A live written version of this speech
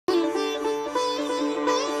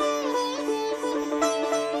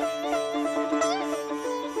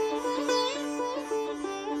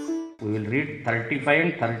35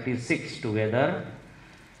 and 36 together.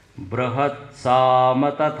 Brahat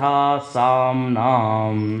Sama Tatha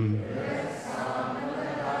Samnam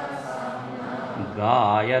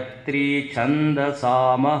Gayatri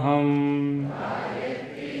Chandasamaham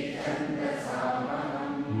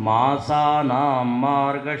Masanam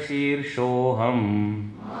Margashirshoham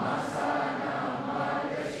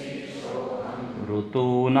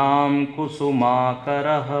Rutunam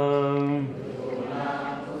Kusumakaraha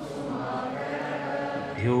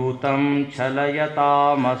Dhyutam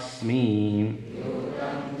Chalayatam-asmi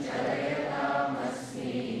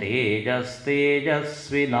Tejas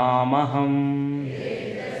Tejasvinamaham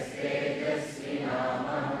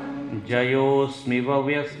Jayosmi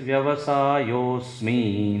Vyavasayosmi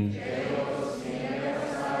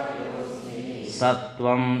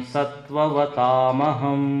Sattvam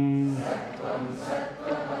Sattvavatamaham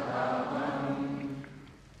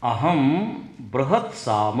Aham Brahat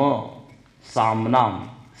Sama Samnam.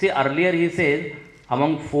 See, earlier he says,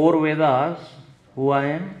 among 4 Vedas, who I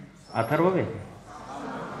am? Atharva Veda.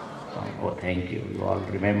 Oh, thank you. You all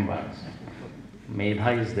remember.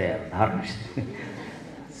 Medha is there. Dharma.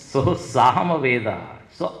 So, Sama Veda.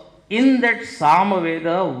 So, in that Sama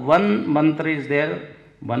Veda, one mantra is there,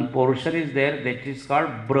 one portion is there, that is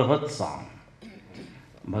called Brahat Sam.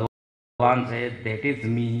 Bhagavan says, that is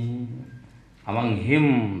me. Among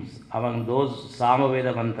hymns, among those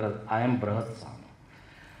Samaveda mantras, I am Brahat Sama.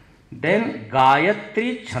 Then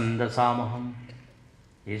Gayatri Chandasamaham.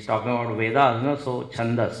 He is talking about Vedas, no? So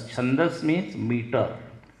Chandas. Chandas means meter.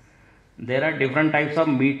 There are different types of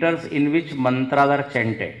meters in which mantras are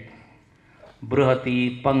chanted.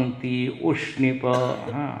 Brihati, Pankti,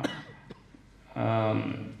 Ushnipa,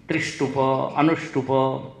 Trishtupa,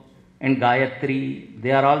 Anushtupa, and Gayatri.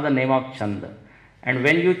 They are all the name of Chanda. And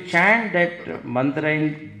when you chant that mantra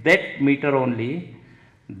in that meter only,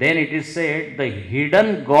 then it is said the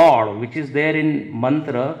hidden God which is there in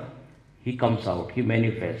mantra, he comes out, he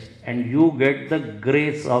manifests, and you get the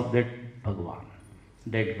grace of that Bhagavan,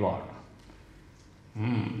 that God.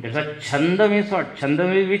 There's a Chanda means what? Chanda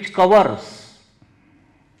means which covers,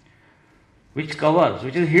 which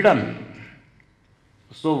is hidden.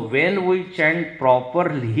 So when we chant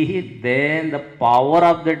properly, then the power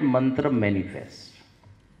of that mantra manifests.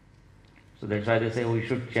 So that's why they say we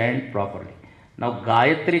should chant properly. Now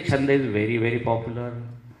Gayatri Chanda is very, very popular.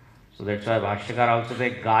 So that's why Bhashyakar also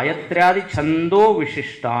says Gayatriadi Chando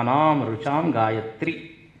Vishishtanam Rucham Gayatri.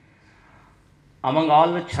 Among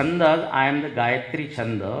all the Chandas, I am the Gayatri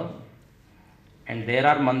Chanda. And there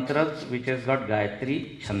are mantras which has got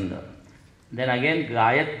Gayatri Chanda. Then again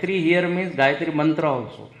Gayatri here means Gayatri mantra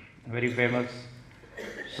also. Very famous.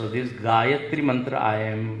 So this Gayatri mantra I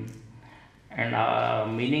am. And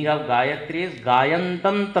meaning of Gayatri is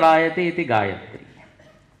Gayantam Trayate iti Gayatri.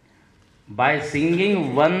 By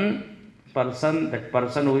singing one person, that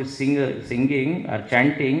person who is singing or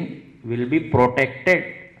chanting will be protected.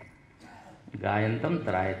 Gayantam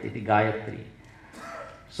Trayate iti Gayatri.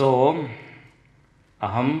 So,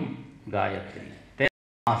 Aham Gayatri. Then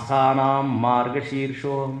Asanam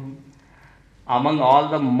Margashirshoham. Among all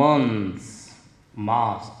the months,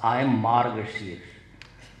 I am Margashirs.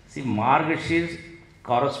 See, Margashirs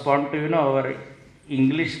correspond to, our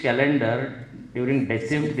English calendar during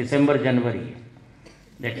December, January.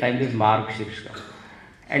 That time this Margashirs comes.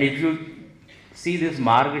 And if you see this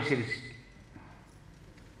Margashirs,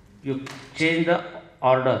 you change the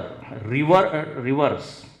order,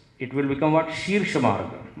 reverse. It will become what? Shirsha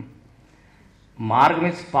Marga. Marg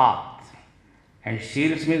means path. And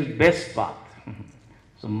Shirs means best path.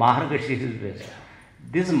 So Margashirs is best.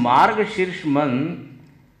 This Margashirs month,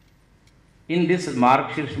 in this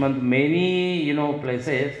Margashirs month, many,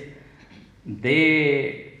 places,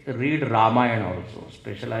 they read Ramayana also,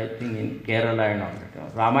 especially I think in Kerala and all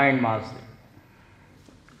that. Ramayana Mass.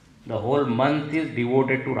 The whole month is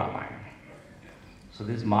devoted to Ramayana. So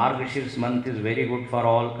this Margashirs month is very good for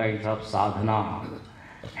all kinds of sadhana.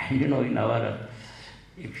 And in our,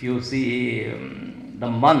 if you see the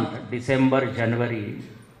month, December, January,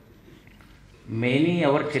 many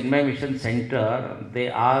our Chinmaya Mission Center, they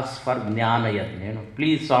ask for Jnana Yajna.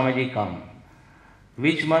 Please Swamiji come.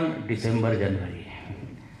 Which month? December, January.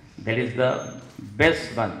 That is the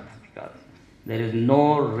best month because there is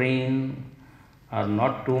no rain or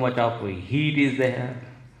not too much of heat is there.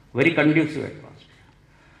 Very conducive atmosphere.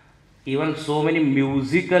 Even so many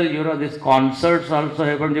musical, these concerts also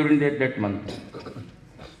happen during that month.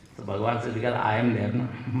 So Bhagavan says, because I am there,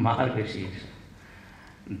 Margashirs.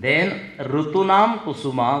 Then Rutunam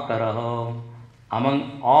Kusuma Karaha.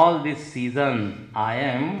 Among all these seasons, I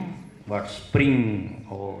am what? Spring.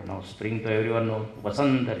 Oh, now spring to everyone knows.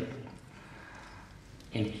 Vasanta Ritu.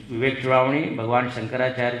 In Vivek Chudamani, Bhagavan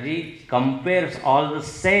Shankaracharya ji compares all the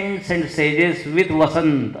saints and sages with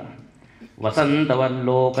Vasanta. Vasanta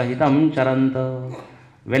vallokahitam charanta.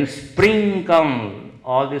 When spring comes,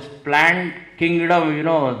 all this plant kingdom,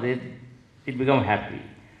 it become happy.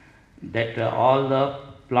 That all the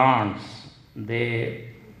plants, they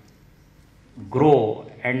grow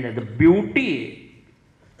and the beauty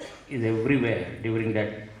is everywhere during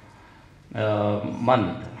that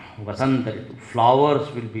month. Vasanta Ritu.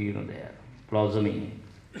 Flowers will be there, blossoming.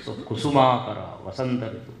 So Kusumakara, Vasanta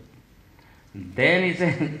Ritu. Then he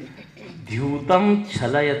says, Dhyutam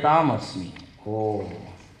Chalayatam Asmi. Oh,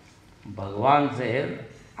 Bhagavan says,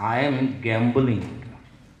 I am gambling.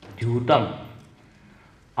 Dhyutam.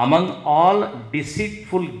 Among all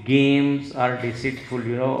deceitful games or deceitful,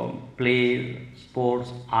 plays,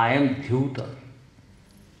 sports, I am Dhyuta.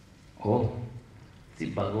 Oh,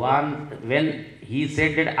 see, Bhagavan, when he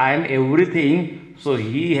said that I am everything, so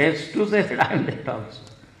he has to say that I am that also.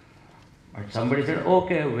 But somebody said,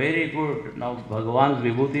 okay, very good. Now Bhagavan's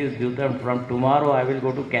vibhuti is Dhyutam. From tomorrow I will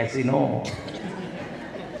go to casino.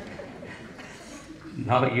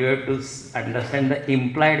 Now you have to understand the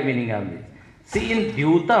implied meaning of this. See, in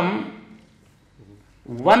Dhyutam,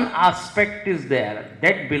 one aspect is there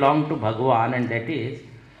that belongs to Bhagavan, and that is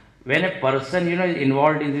when a person is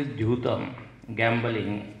involved in this Dhyutam,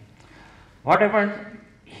 gambling, what happens?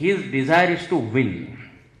 His desire is to win.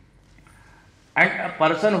 And a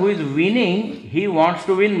person who is winning, he wants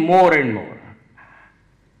to win more and more.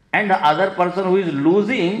 And the other person who is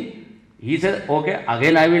losing, he says, okay,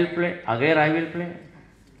 again I will play, again I will play.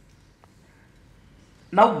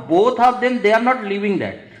 Now both of them, they are not living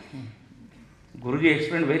that. Guruji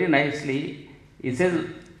explained very nicely. He says,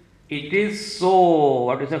 it is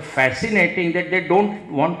so, fascinating that they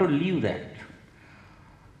don't want to leave that.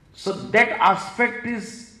 So that aspect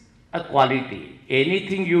is a quality.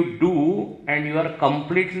 Anything you do and you are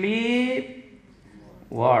completely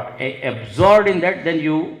absorbed in that, then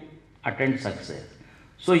you attain success.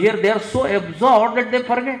 So here they are so absorbed that they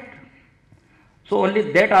forget. So only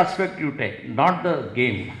that aspect you take, not the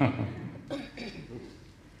game.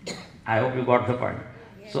 I hope you got the point.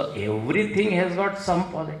 So everything has got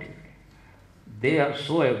some positivity. They are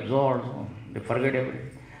so absorbed, they forget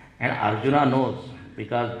everything. And Arjuna knows,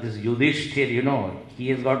 because this Yudhishthir, he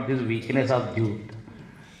has got this weakness of youth.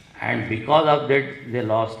 And because of that, they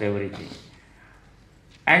lost everything.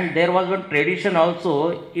 And there was one tradition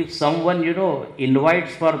also, if someone,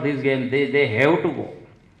 invites for this game, they have to go.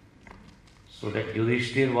 So that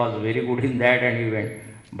Yudhishthir was very good in that and he went.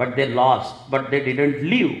 But they lost, but they didn't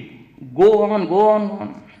leave. Go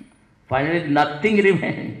on. Finally, nothing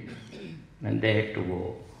remained. And they had to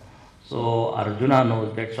go. So Arjuna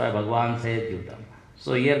knows, that's why Bhagavan says Dhyutam.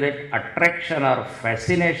 So here that attraction or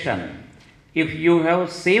fascination, if you have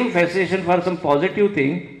same fascination for some positive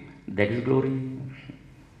thing, that is glory.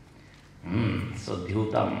 So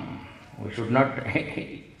Dhyutam, we should not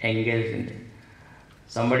engage in it.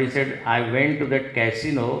 Somebody said, I went to that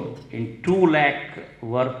casino in 2 lakh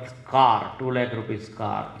worth car, 2 lakh rupees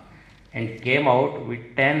car, and came out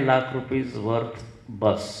with 10 lakh rupees worth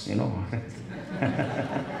bus,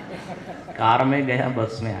 car में गया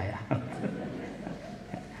बस में आया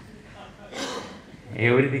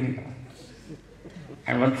everything.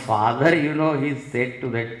 And one father, he said to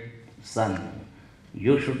that son,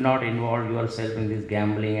 you should not involve yourself in this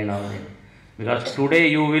gambling and all that, because today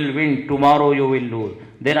you will win, tomorrow you will lose,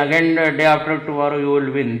 then again the day after tomorrow you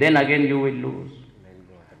will win, then again you will lose.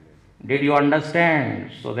 Did you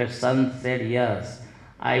understand? So that son said, yes,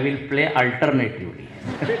 I will play alternatively.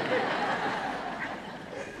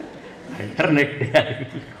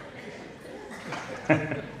 Alternatively.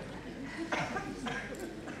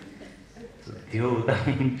 So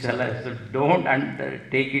don't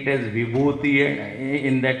take it as vibhuti and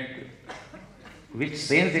in that, which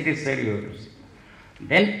sense it is said you have to see.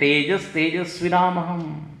 Then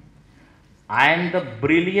Tejasvinamaham. I am the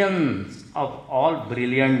brilliance of all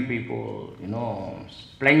brilliant people,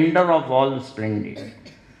 splendor of all splendid.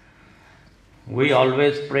 We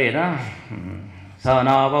always pray,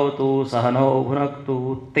 Sahana bhavatu sahano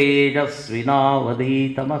bhunaktu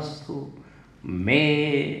tejasvinavadhitamastu.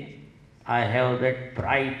 May I have that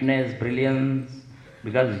brightness, brilliance,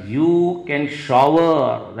 because you can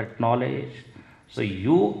shower that knowledge. So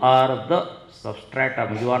you are the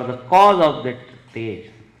substratum, you are the cause of that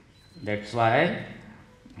tej. That's why,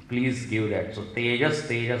 please give that. So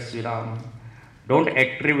Tejasvinam. Don't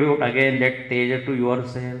attribute again that teja to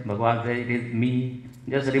yourself. Bhagavan says it is me.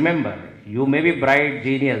 Just remember, you may be bright,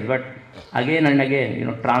 genius, but again and again,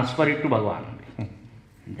 transfer it to Bhagavan.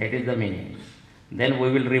 That is the meaning. Then we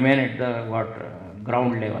will remain at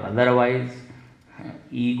ground level. Otherwise,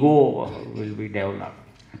 ego will be developed.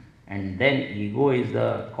 And then ego is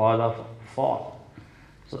the cause of fall.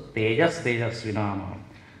 So tejas tejasvinama.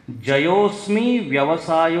 Jayosmi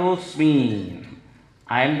vyavasayosmi.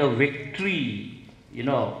 I am the victory.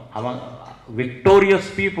 Among victorious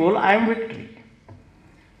people, I am victory.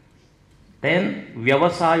 Then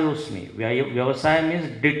vyavasayosmi. Vyavasaya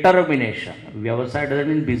means determination. Vyavasaya doesn't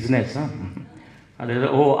mean business.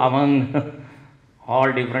 Among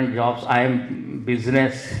all different jobs, I am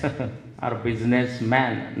business or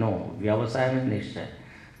businessman. No, vyavasaya means nishchaya.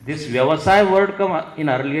 This vyavasaya word come in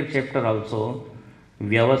earlier chapter also.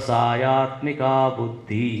 Vyavasayatmika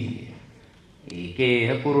buddhi.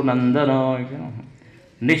 Ekeha kuru nandana.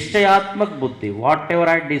 Nishchayatmak buddhi. Whatever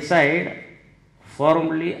I decide,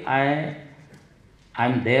 firmly I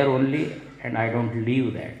am there only and I don't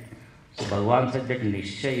leave that. So Bhagavan said that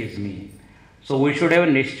Nishchay is me. So we should have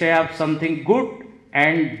a Nishchay of something good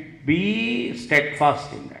and be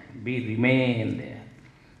steadfast in that. Remain there.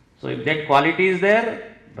 So if that quality is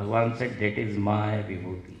there, Bhagavan said that is my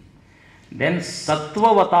vibhuti. Then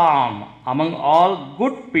Sattvavatam, among all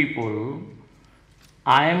good people,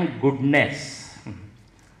 I am goodness.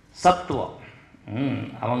 Sattva.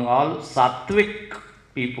 Among all sattvic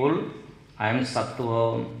people, I am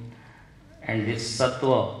sattva. And this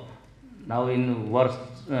sattva, now in verse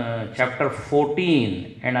chapter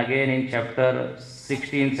 14 and again in chapter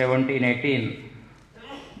 16, 17, 18,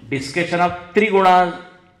 discussion of three gunas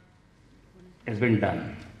has been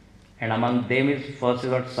done. And among them is first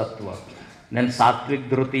is what sattva. Then sattvic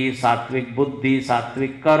dhruti, sattvic buddhi,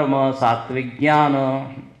 sattvic karma, sattvic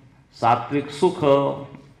jnana, sattvic sukha.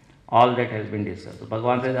 All that has been discussed. So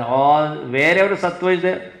Bhagavan says, wherever sattva is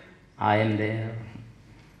there, I am there.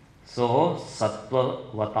 So, sattva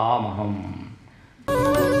vatamaham.